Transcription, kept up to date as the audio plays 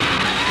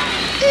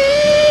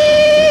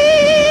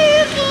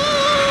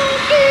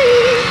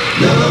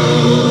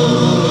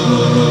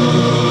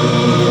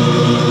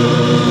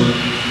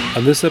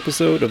On this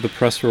episode of the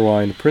Press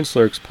Rewind Prince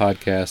Lyrics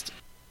podcast,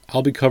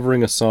 I'll be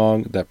covering a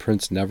song that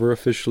Prince never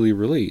officially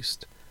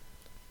released,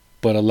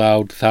 but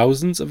allowed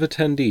thousands of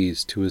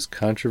attendees to his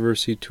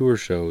Controversy tour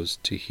shows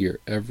to hear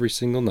every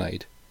single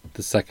night,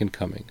 The Second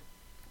Coming.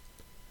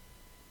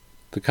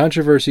 The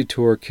Controversy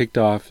tour kicked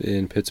off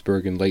in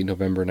Pittsburgh in late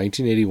November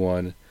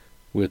 1981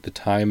 with The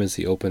Time as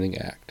the opening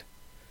act.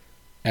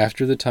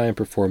 After The Time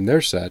performed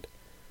their set,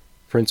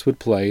 Prince would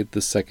play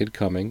The Second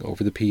Coming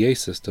over the PA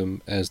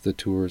system as the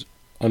tour's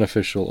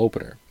unofficial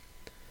opener.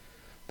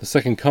 The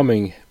Second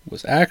Coming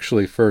was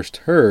actually first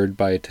heard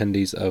by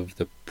attendees of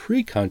the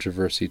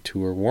pre-Controversy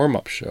tour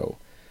warm-up show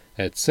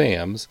at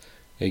Sam's,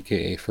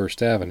 aka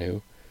First Avenue,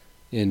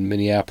 in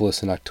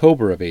Minneapolis in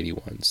October of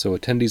 '81. So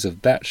attendees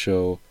of that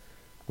show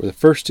were the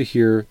first to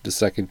hear The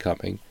Second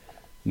Coming.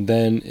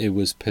 Then it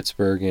was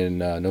Pittsburgh in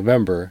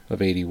November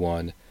of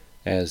 '81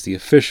 as the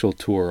official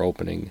tour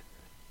opening.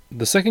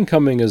 The Second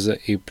Coming is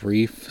a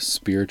brief,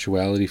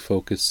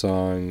 spirituality-focused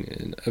song,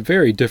 and a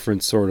very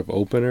different sort of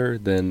opener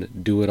than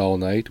Do It All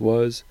Night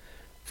was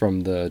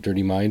from the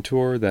Dirty Mind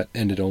tour that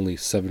ended only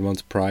 7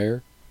 months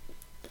prior.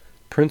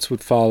 Prince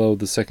would follow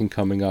The Second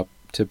Coming up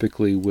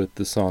typically with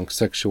the song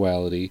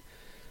Sexuality,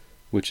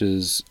 which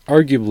is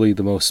arguably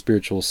the most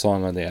spiritual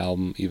song on the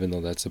album, even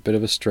though that's a bit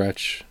of a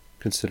stretch,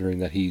 considering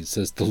that he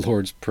says the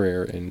Lord's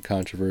Prayer in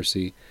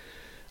Controversy.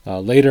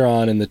 Later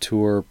on in the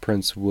tour,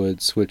 Prince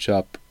would switch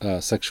up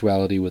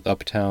Sexuality with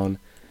Uptown,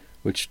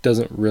 which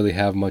doesn't really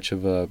have much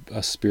of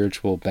a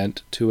spiritual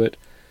bent to it.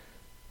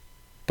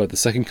 But The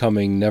Second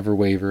Coming never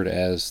wavered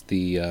as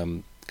the,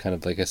 kind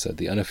of like I said,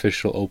 the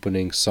unofficial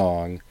opening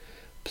song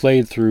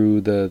played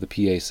through the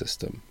PA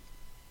system.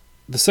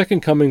 The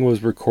Second Coming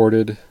was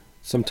recorded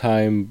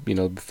sometime,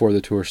 before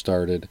the tour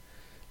started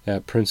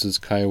at Prince's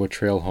Kiowa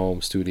Trail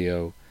home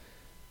studio.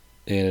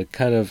 And it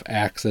kind of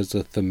acts as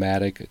a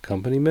thematic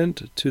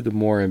accompaniment to the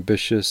more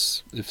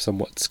ambitious, if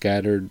somewhat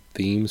scattered,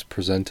 themes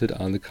presented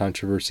on the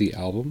Controversy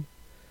album.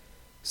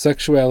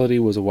 Sexuality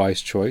was a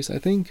wise choice, I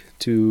think,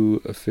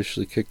 to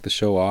officially kick the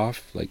show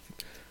off. Like,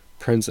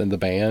 Prince and the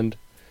band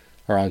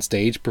are on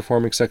stage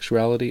performing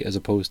Sexuality as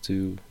opposed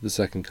to The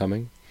Second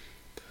Coming.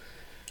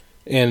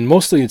 And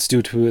mostly it's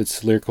due to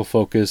its lyrical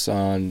focus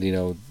on,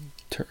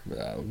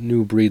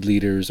 new breed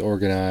leaders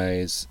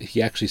organize.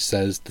 He actually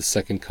says The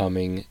Second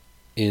Coming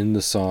in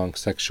the song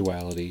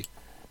Sexuality.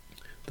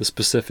 The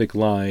specific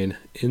line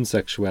in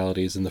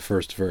Sexuality is in the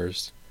first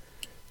verse.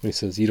 He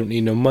says, "You don't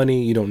need no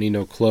money, you don't need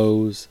no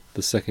clothes,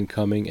 the second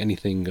coming,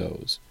 anything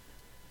goes."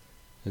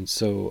 And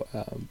so,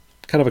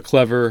 kind of a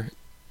clever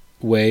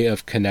way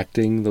of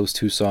connecting those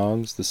two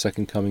songs, The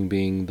Second Coming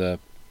being the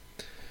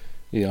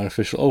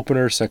unofficial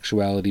opener,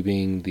 Sexuality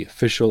being the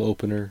official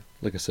opener.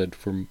 Like I said,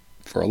 for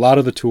a lot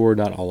of the tour,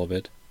 not all of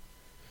it.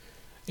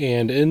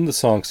 And in the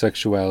song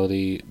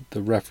Sexuality,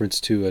 the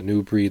reference to a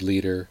new breed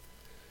leader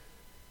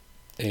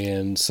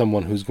and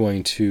someone who's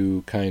going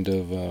to kind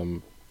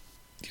of,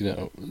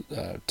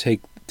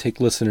 take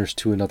listeners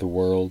to another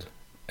world,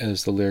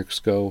 as the lyrics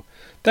go,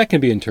 that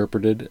can be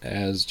interpreted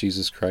as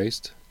Jesus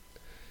Christ,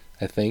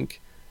 I think.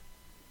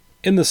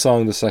 In the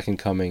song The Second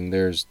Coming,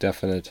 there's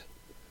definite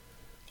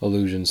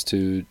allusions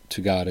to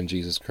God and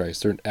Jesus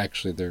Christ.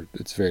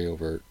 It's very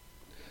overt,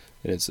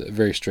 and it's a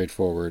very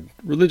straightforward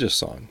religious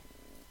song.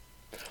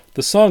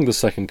 The song The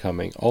Second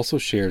Coming also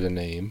shares a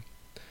name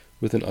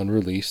with an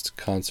unreleased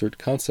concert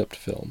concept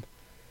film,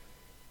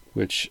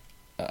 which,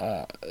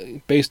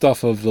 based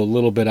off of the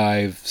little bit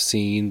I've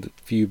seen,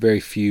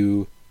 very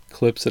few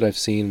clips that I've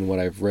seen and what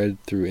I've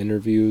read through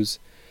interviews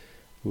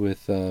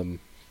with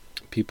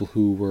people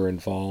who were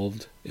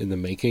involved in the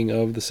making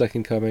of The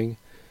Second Coming,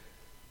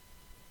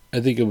 I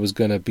think it was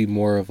going to be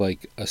more of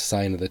like a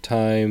Sign of the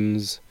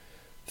Times,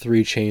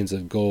 3 Chains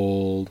of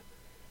Gold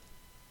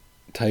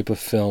type of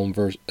film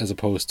as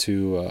opposed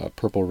to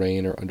Purple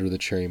Rain or Under the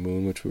Cherry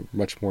Moon, which were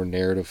much more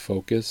narrative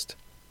focused.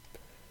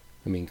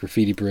 I mean,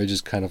 Graffiti Bridge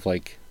is kind of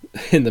like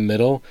in the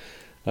middle.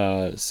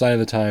 Sign of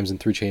the Times and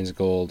 3 Chains of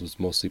Gold was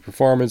mostly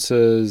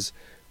performances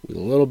with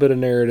a little bit of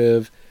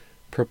narrative.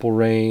 Purple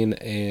Rain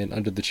and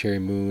Under the Cherry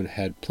Moon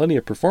had plenty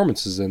of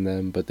performances in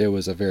them, but there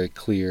was a very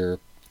clear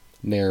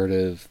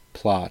narrative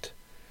plot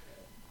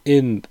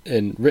in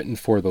written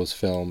for those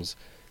films.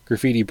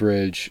 Graffiti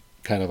Bridge,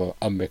 kind of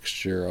a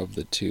mixture of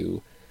the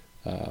two.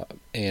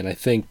 And I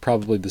think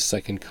probably The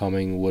Second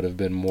Coming would have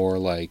been more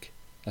like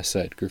I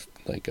said,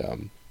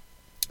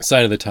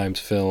 Sign of the Times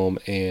film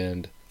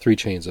and 3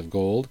 Chains of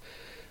Gold.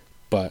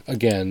 But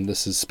again,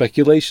 this is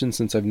speculation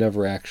since I've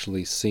never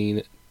actually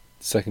seen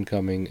Second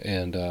Coming,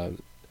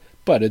 and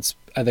but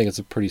I think it's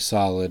a pretty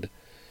solid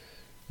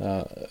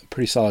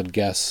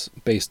guess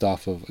based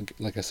off of,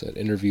 like I said,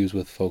 interviews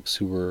with folks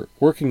who were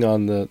working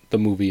on the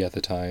movie at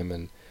the time,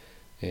 and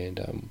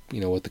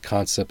what the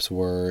concepts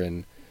were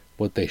and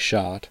what they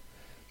shot.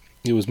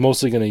 It was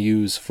mostly going to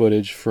use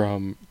footage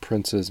from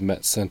Prince's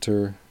Met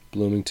Center,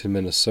 Bloomington,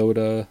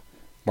 Minnesota,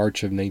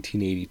 March of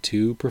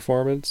 1982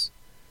 performance,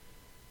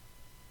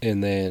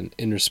 and then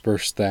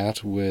intersperse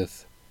that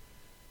with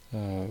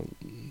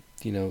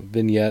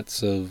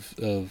vignettes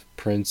of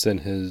Prince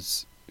and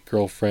his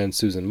girlfriend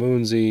Susan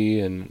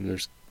Moonsey, and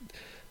there's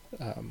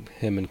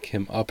him and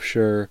Kim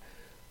Upshur.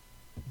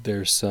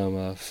 There's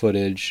some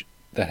footage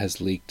that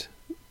has leaked,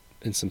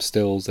 and some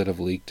stills that have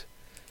leaked,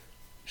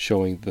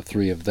 showing the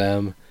three of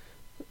them.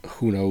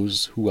 Who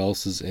knows who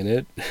else is in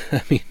it?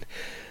 I mean,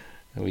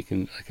 we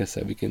can, like I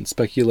said, we can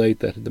speculate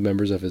that the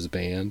members of his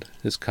band,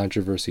 his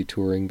Controversy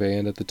touring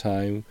band at the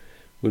time,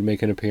 would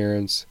make an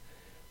appearance.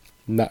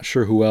 Not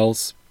sure who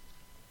else.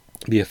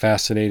 Be a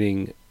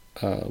fascinating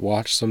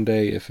watch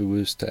someday if it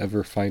was to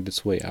ever find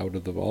its way out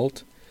of the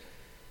vault.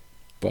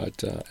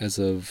 But as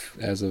of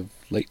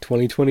late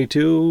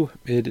 2022,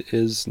 it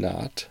is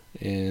not,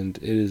 and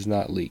it is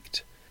not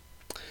leaked.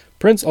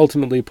 Prince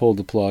ultimately pulled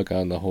the plug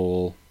on the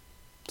whole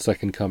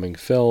Second Coming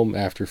film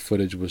after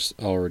footage was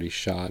already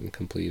shot and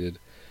completed.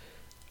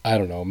 I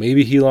don't know,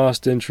 maybe he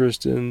lost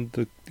interest in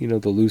the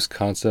loose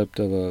concept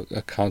of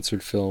a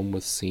concert film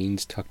with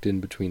scenes tucked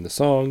in between the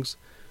songs,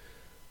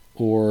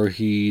 or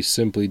he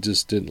simply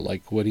just didn't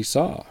like what he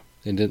saw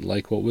and didn't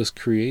like what was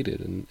created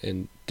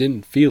and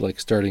didn't feel like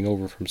starting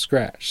over from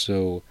scratch.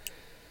 So,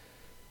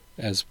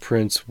 as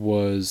Prince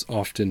was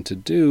often to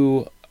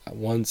do,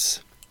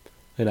 once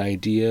an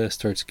idea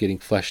starts getting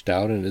fleshed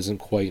out and isn't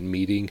quite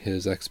meeting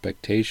his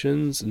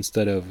expectations,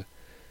 instead of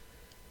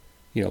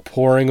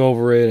pouring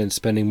over it and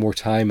spending more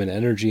time and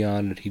energy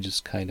on it, he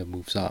just kind of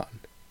moves on.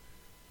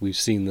 We've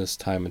seen this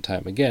time and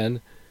time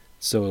again,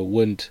 so it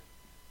wouldn't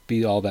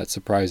be all that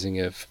surprising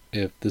if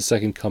the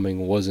Second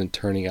Coming wasn't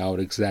turning out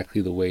exactly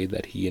the way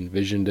that he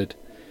envisioned it,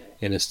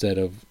 and instead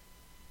of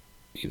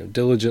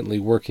diligently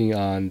working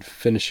on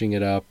finishing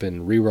it up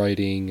and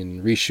rewriting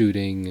and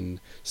reshooting and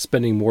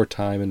spending more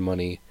time and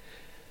money,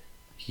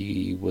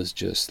 he was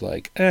just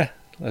like,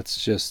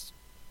 let's just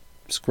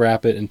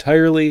scrap it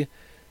entirely,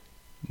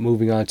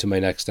 moving on to my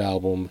next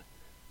album,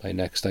 my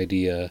next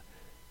idea,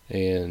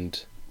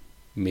 and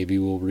maybe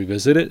we'll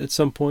revisit it at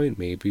some point,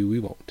 maybe we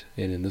won't.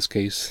 And in this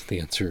case,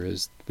 the answer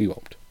is we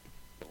won't.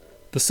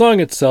 The song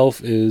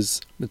itself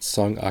it's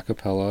sung a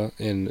cappella,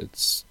 and it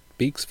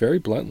speaks very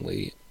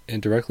bluntly and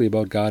directly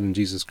about God and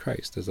Jesus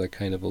Christ, as I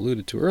kind of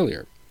alluded to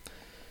earlier.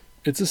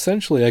 It's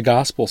essentially a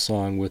gospel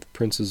song with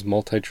Prince's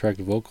multi-tracked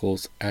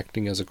vocals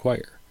acting as a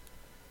choir.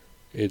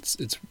 It's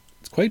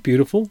quite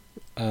beautiful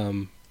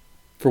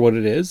for what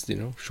it is,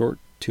 short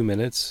 2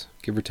 minutes,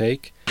 give or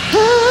take.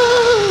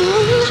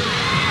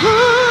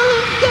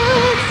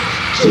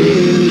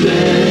 Children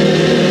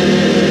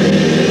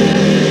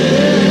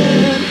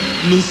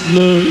must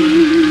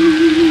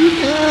learn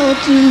how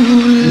to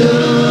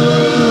love.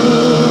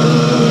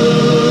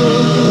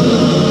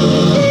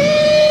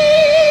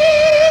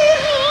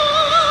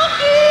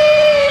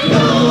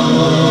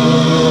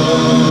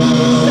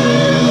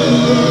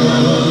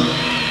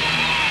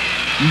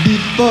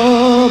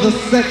 Before the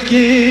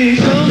second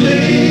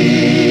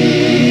coming.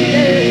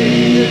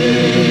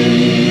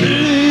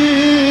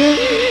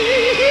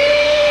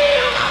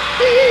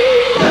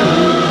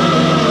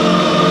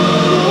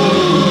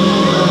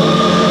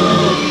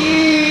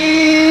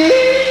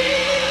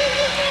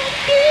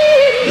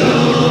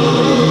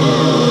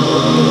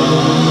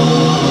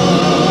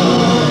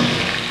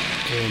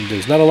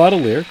 Not a lot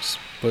of lyrics,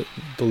 but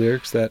the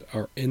lyrics that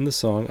are in the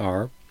song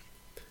are,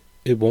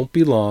 "It won't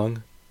be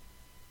long.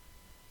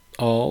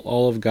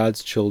 All of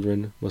God's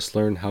children must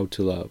learn how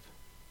to love.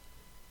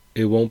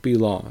 It won't be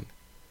long.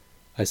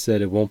 I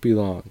said it won't be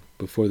long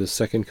before the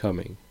second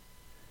coming.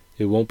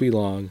 It won't be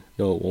long.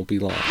 No, it won't be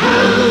long."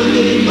 How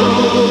many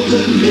more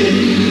good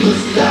men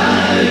must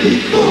die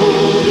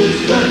before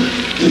this gun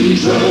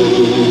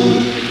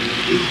control?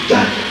 You've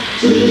got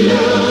to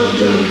love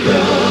your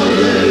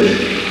brother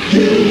if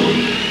you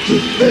want to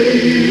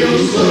free your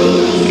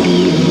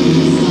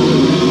soul.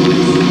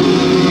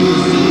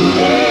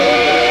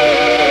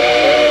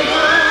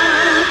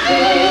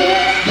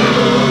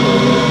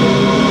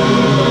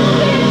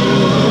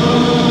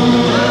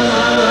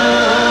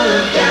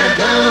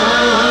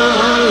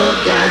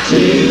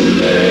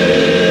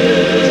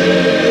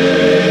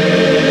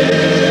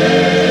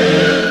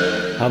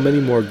 How many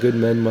more good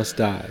men must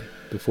die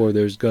before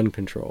there's gun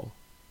control?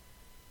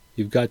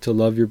 You've got to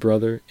love your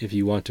brother if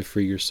you want to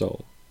free your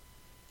soul.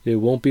 It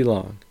won't be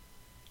long.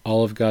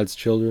 All of God's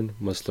children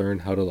must learn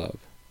how to love.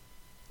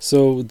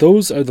 So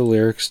those are the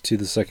lyrics to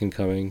The Second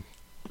Coming.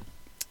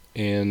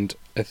 And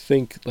I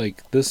think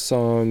this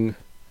song,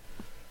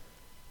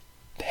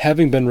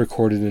 having been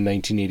recorded in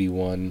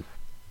 1981,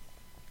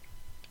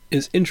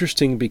 is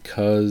interesting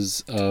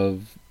because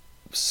of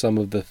some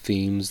of the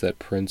themes that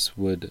Prince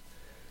would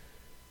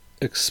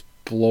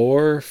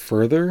explore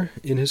further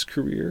in his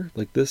career.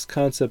 Like this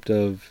concept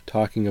of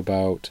talking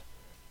about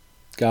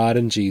God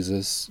and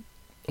Jesus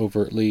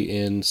overtly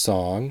in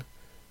song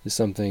is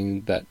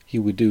something that he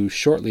would do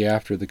shortly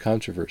after the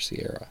Controversy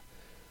era.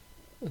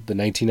 The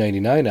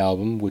 1999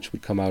 album, which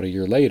would come out a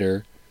year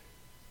later,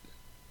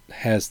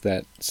 has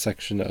that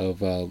section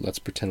of Let's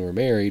Pretend We're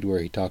Married, where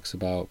he talks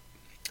about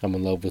I'm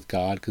in love with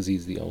God because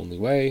he's the only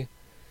way.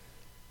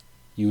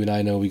 You and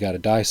I know we gotta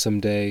die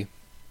someday.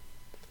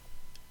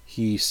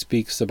 He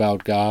speaks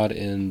about God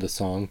in the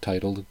song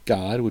titled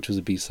God, which was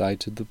a B-side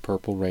to the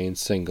Purple Rain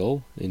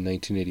single in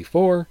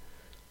 1984.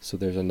 So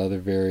there's another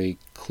very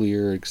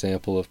clear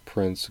example of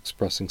Prince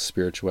expressing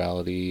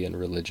spirituality and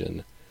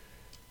religion.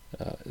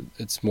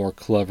 It's more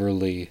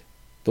cleverly,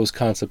 those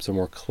concepts are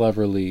more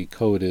cleverly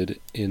coded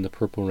in the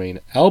Purple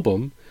Rain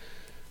album,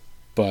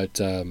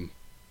 but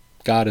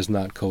God is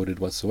not coded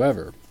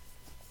whatsoever.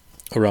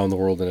 Around the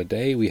World in a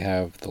Day, we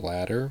have The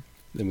Ladder,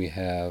 then we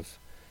have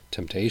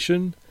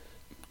Temptation,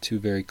 two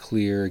very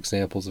clear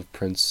examples of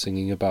Prince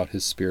singing about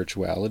his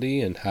spirituality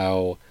and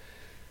how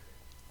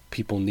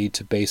people need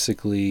to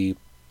basically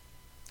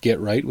get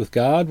right with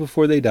God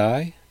before they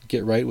die,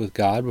 get right with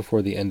God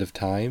before the end of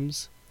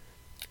times.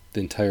 The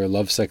entire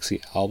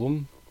Lovesexy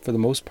album, for the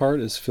most part,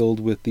 is filled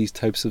with these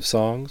types of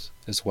songs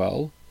as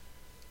well.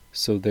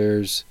 So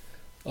there's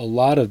a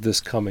lot of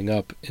this coming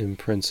up in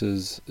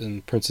Prince's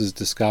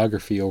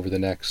discography over the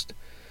next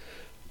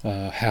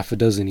half a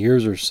dozen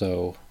years or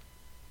so.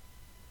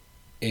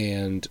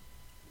 And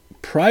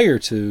prior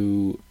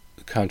to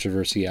the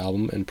Controversy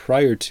album and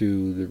prior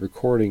to the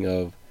recording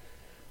of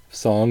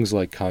songs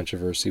like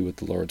Controversy with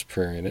the Lord's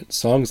Prayer in it,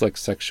 songs like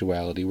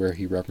Sexuality, where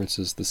he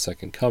references the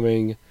second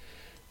coming,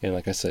 and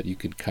like I said, you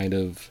could kind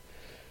of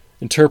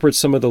interpret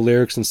some of the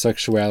lyrics in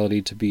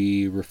Sexuality to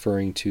be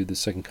referring to the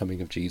second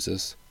coming of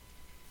Jesus.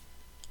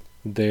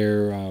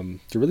 There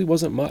really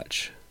wasn't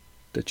much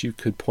that you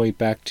could point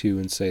back to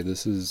and say,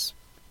 this is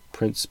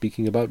Prince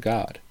speaking about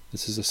God.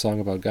 This is a song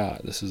about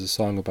God. This is a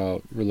song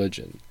about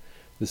religion.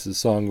 This is a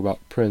song about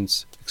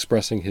Prince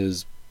expressing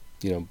his,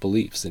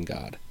 beliefs in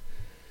God.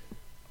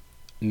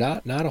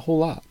 Not a whole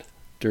lot.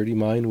 Dirty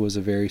Mind was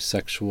a very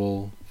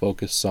sexual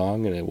focused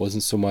song, and it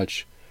wasn't so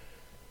much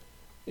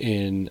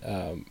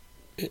at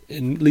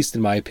least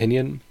in my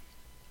opinion,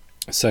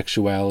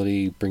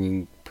 Sexuality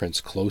bringing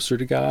Prince closer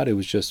to God. It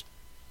was just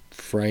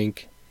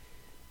frank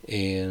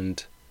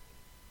and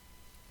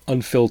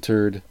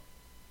unfiltered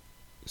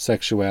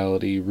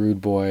sexuality,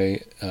 rude boy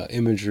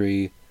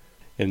imagery,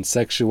 and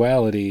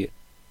Sexuality,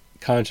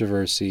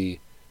 Controversy,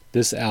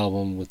 this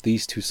album with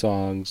these two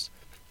songs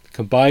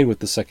combined with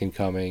the second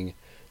coming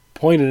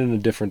pointed in a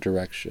different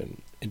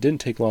direction. It didn't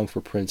take long for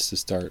Prince to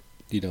start,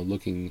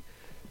 looking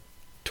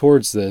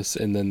towards this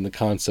and then the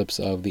concepts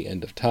of the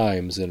end of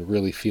times and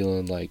really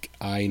feeling like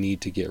I need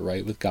to get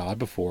right with God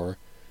before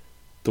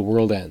the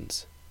world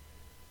ends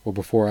or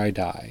before I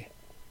die.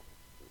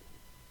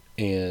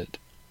 And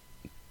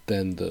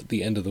then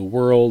the end of the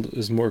world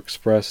is more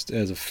expressed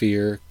as a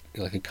fear,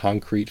 like a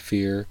concrete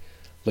fear,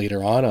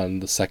 later on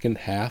the second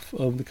half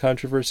of the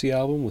Controversy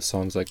album with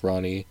songs like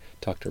Ronnie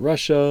Talk to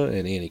Russia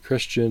and Annie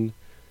Christian.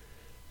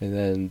 And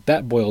then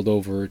that boiled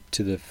over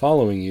to the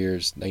following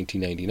year's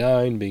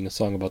 1999, being a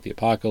song about the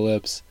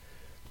apocalypse.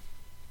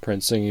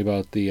 Prince singing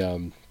about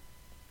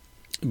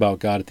about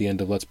God at the end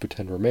of Let's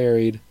Pretend We're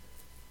Married,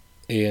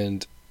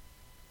 and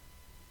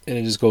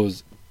it just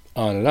goes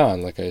on and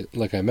on,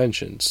 like I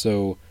mentioned.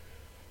 So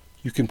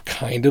you can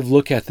kind of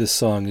look at this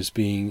song as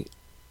being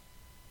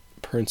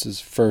Prince's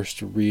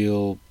first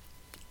real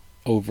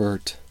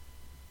overt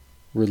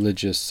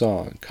religious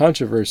song.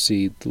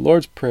 Controversy, the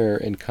Lord's Prayer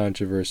and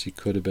Controversy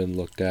could have been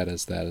looked at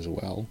as that as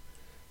well.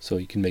 So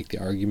you can make the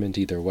argument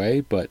either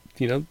way, but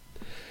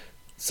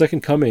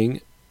Second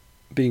Coming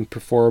being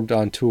performed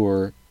on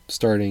tour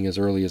starting as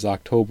early as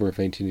October of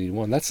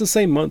 1981, that's the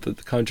same month that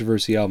the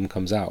Controversy album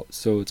comes out.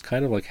 So it's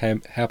kind of like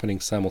happening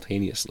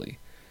simultaneously.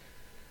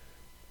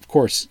 Of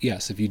course,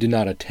 yes, if you did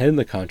not attend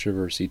the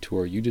Controversy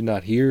tour, you did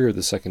not hear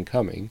the Second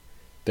Coming.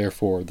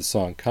 Therefore, the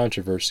song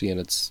Controversy and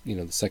its,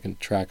 the second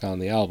track on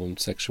the album,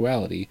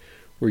 Sexuality,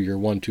 were your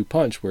 1-2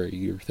 punch, where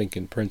you're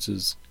thinking Prince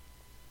is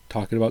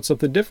talking about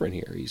something different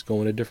here. He's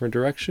going a different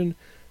direction.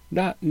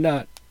 Not in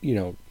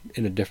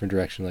a different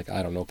direction, like,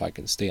 I don't know if I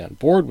can stay on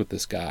board with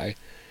this guy.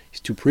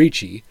 He's too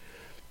preachy.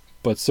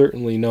 But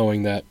certainly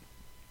knowing that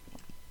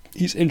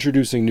he's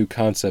introducing new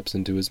concepts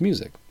into his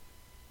music.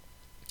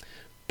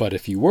 But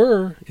if you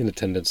were in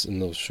attendance in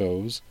those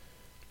shows,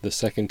 the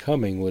Second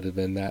Coming would have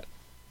been that,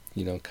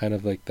 kind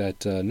of like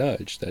that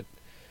nudge that,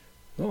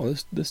 oh,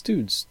 this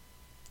dude's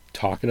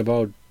talking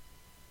about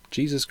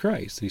Jesus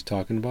Christ. He's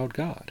talking about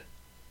God.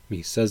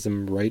 He says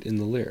them right in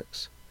the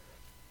lyrics.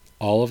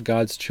 All of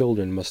God's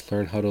children must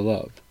learn how to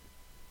love.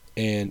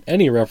 And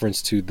any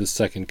reference to the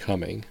Second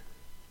Coming,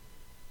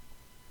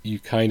 you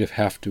kind of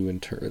have to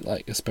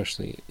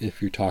especially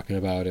if you're talking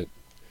about it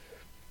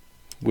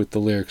with the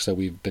lyrics that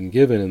we've been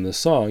given in the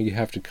song, you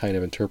have to kind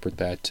of interpret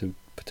that to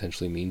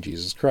potentially mean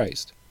Jesus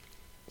Christ.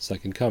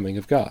 Second coming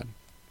of God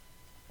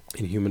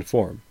in human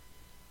form.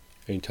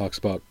 And he talks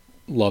about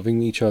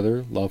loving each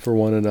other, love for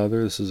one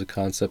another. This is a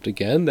concept,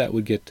 again, that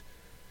would get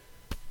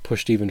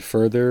pushed even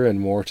further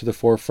and more to the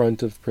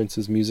forefront of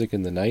Prince's music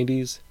in the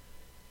 90s.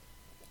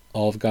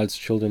 All of God's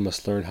children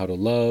must learn how to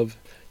love.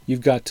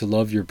 You've got to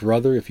love your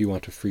brother if you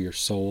want to free your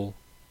soul.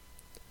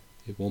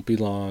 It won't be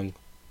long.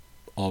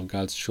 All of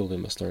God's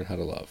children must learn how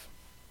to love.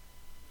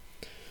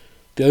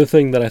 The other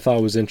thing that I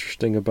thought was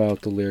interesting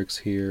about the lyrics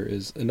here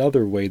is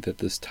another way that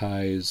this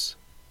ties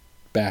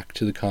back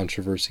to the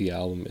Controversy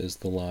album is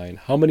the line,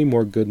 "How many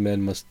more good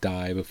men must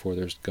die before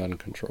there's gun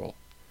control?"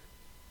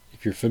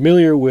 If you're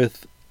familiar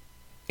with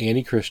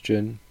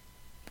Anti-Christian,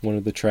 one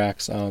of the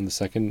tracks on the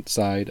second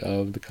side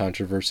of the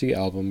Controversy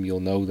album, you'll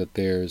know that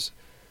there's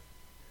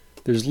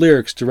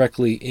lyrics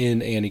directly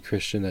in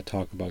Anti-Christian that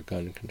talk about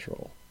gun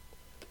control.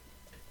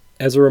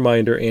 As a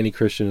reminder,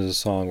 Anti-Christian is a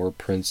song where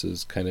Prince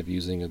is kind of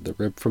using the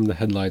rip from the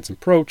headlines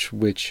approach,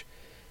 which,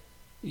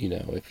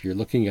 if you're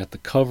looking at the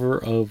cover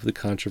of the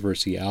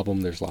Controversy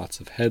album, there's lots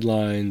of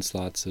headlines,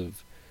 lots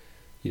of,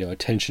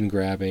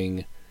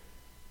 attention-grabbing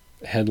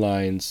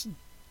headlines.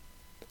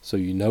 So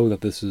you know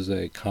that this is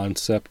a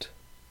concept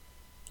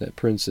that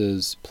Prince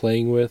is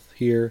playing with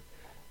here.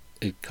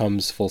 It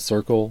comes full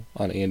circle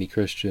on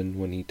Anti-Christian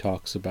when he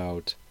talks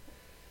about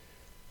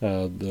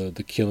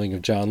the killing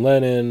of John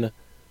Lennon,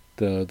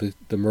 the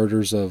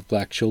murders of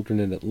black children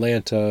in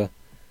Atlanta,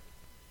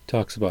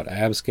 talks about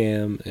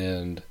Abscam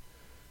and,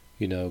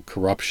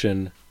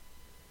 corruption.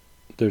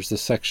 There's the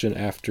section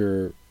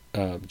after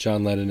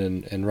John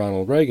Lennon and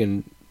Ronald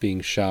Reagan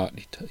being shot.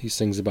 He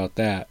sings about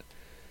that.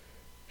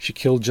 She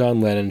killed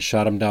John Lennon,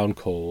 shot him down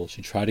cold.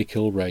 She tried to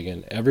kill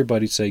Reagan.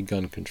 Everybody say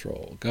gun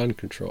control, gun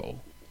control.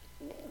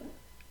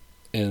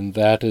 And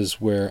that is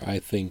where I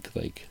think,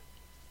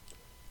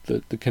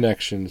 the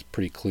connection is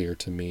pretty clear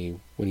to me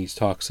when he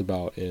talks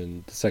about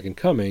in The Second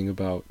Coming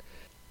about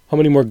how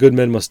many more good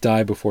men must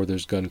die before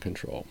there's gun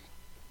control.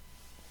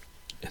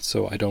 And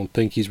so I don't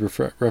think he's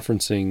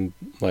referencing,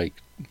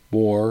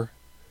 war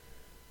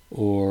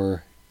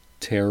or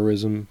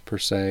terrorism per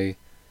se.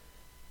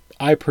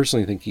 I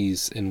personally think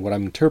and what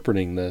I'm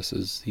interpreting this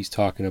is he's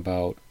talking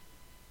about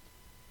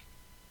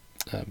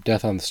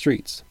death on the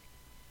streets,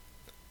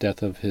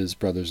 death of his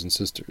brothers and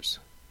sisters.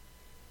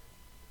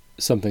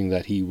 Something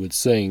that he would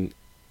sing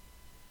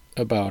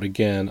about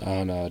again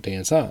on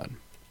Dance On.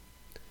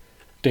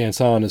 Dance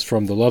On is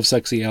from the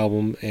Lovesexy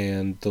album,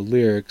 and the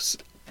lyrics,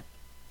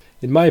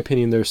 in my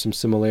opinion, there's some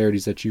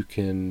similarities that you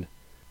can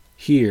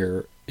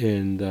hear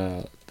in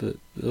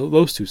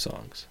those two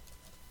songs.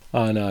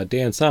 On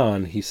Dance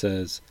On, he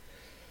says,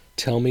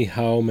 "Tell me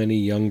how many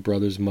young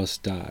brothers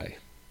must die."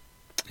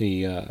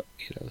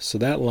 So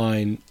that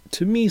line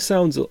to me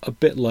sounds a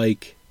bit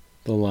like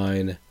the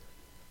line,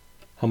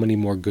 "How many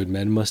more good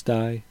men must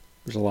die?"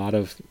 There's a lot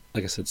of,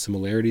 like I said,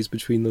 similarities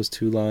between those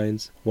two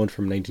lines. One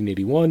from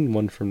 1981,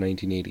 one from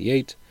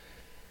 1988.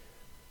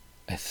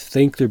 I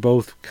think they're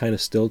both kind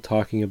of still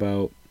talking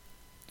about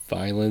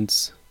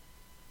violence,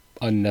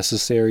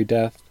 unnecessary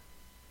death.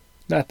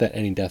 Not that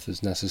any death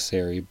is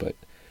necessary, but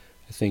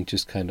I think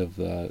just kind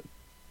of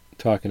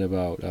talking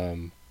about,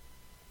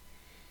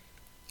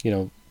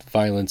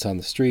 violence on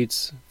the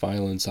streets,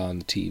 violence on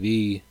the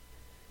TV.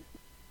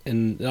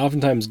 And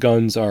oftentimes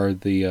guns are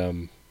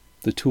the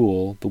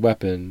tool, the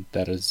weapon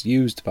that is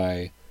used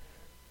by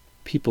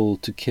people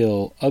to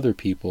kill other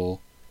people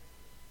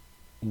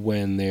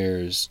when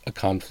there's a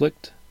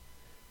conflict.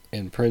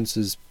 And Prince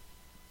is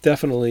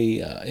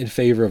definitely in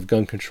favor of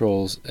gun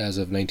controls as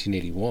of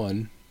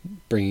 1981,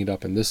 bringing it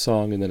up in this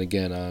song and then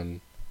again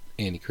on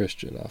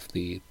Anti-Christian off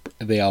the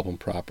album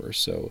proper.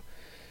 So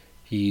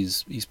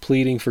he's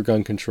pleading for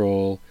gun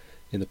control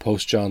in the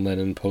post-John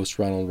Lennon,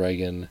 post-Ronald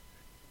Reagan,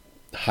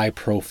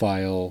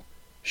 high-profile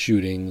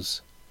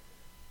shootings,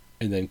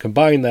 and then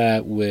combine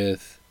that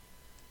with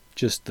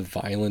just the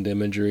violent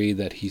imagery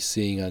that he's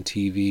seeing on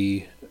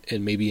TV,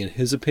 and maybe in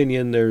his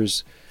opinion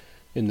there's,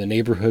 in the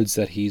neighborhoods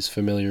that he's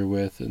familiar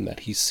with and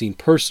that he's seen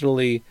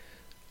personally,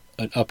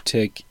 an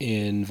uptick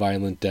in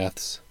violent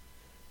deaths,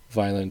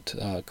 violent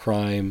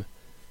crime,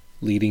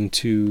 leading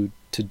to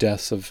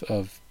deaths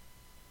of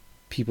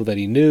people that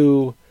he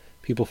knew,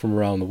 people from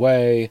around the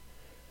way,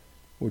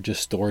 or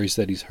just stories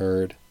that he's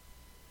heard.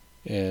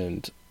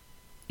 And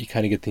you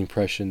kind of get the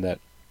impression that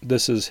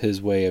this is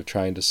his way of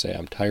trying to say,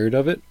 I'm tired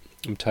of it.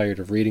 I'm tired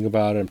of reading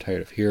about it. I'm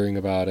tired of hearing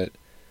about it.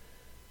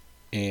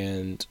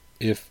 And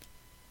if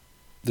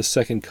the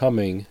second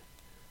coming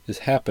is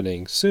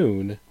happening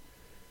soon,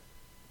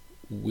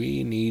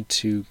 we need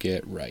to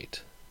get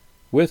right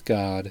with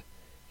God,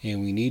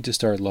 and we need to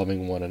start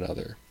loving one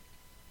another.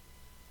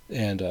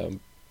 And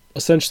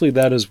essentially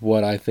that is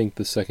what I think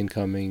the second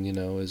coming,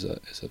 is a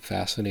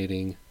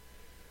fascinating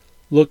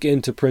look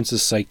into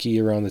Prince's psyche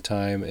around the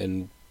time,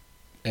 and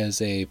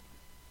as a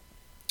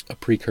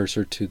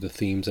precursor to the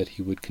themes that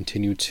he would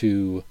continue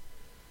to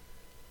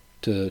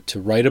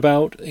write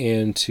about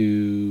and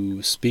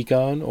to speak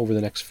on over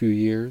the next few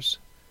years.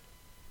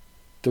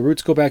 The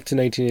roots go back to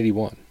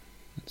 1981.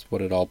 That's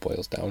what it all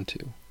boils down to.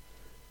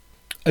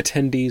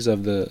 Attendees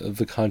of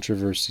the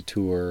Controversy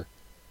tour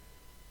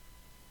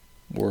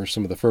were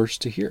some of the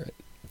first to hear it,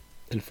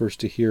 and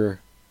first to hear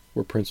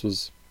where Prince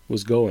was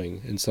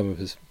going in some of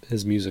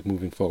his music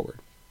moving forward.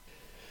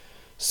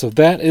 So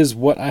that is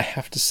what I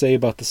have to say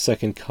about the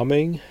second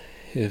coming.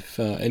 If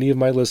any of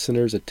my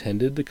listeners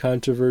attended the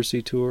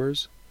Controversy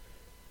tours,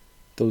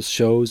 those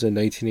shows in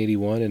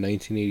 1981 and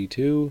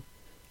 1982,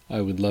 I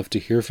would love to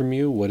hear from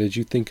you. What did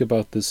you think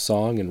about this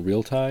song in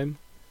real time?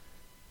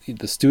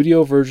 the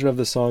studio version of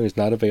the song is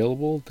not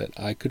available that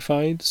I could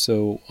find,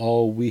 so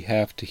all we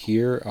have to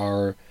hear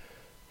are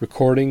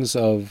recordings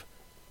of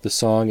the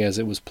song as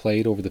it was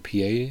played over the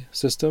PA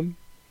system,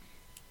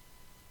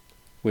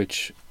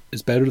 which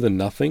is better than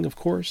nothing, of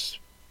course.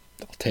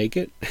 I'll take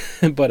it.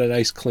 But a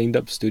nice cleaned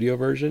up studio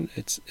version.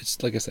 It's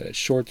like I said, it's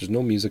short, there's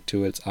no music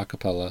to it, it's a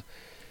cappella.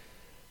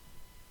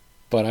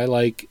 But I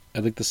like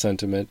the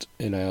sentiment,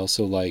 and I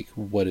also like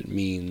what it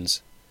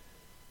means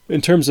in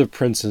terms of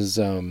Prince's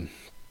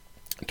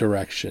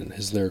direction,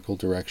 his lyrical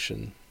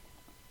direction,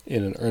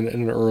 in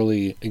an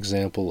early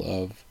example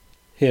of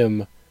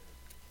him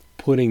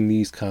putting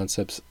these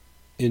concepts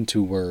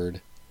into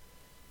word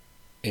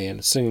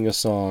and singing a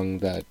song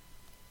that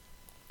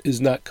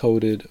is not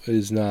coded,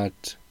 is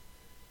not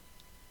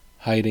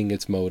hiding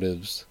its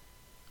motives.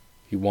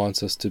 He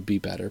wants us to be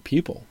better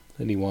people,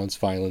 and he wants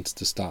violence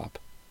to stop.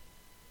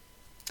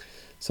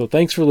 So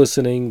thanks for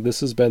listening. This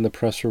has been the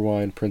Press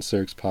Rewind Prince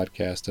Lyrics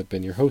Podcast. I've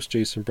been your host,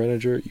 Jason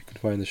Brenninger. You can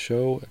find the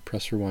show at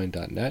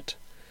pressrewind.net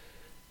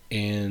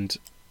and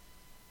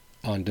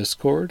on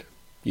Discord,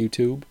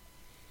 YouTube.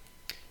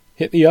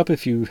 Hit me up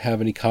if you have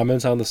any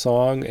comments on the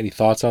song, any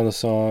thoughts on the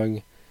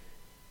song,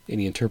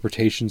 any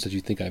interpretations that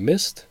you think I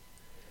missed.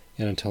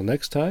 And until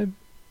next time,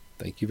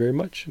 thank you very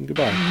much and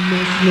goodbye.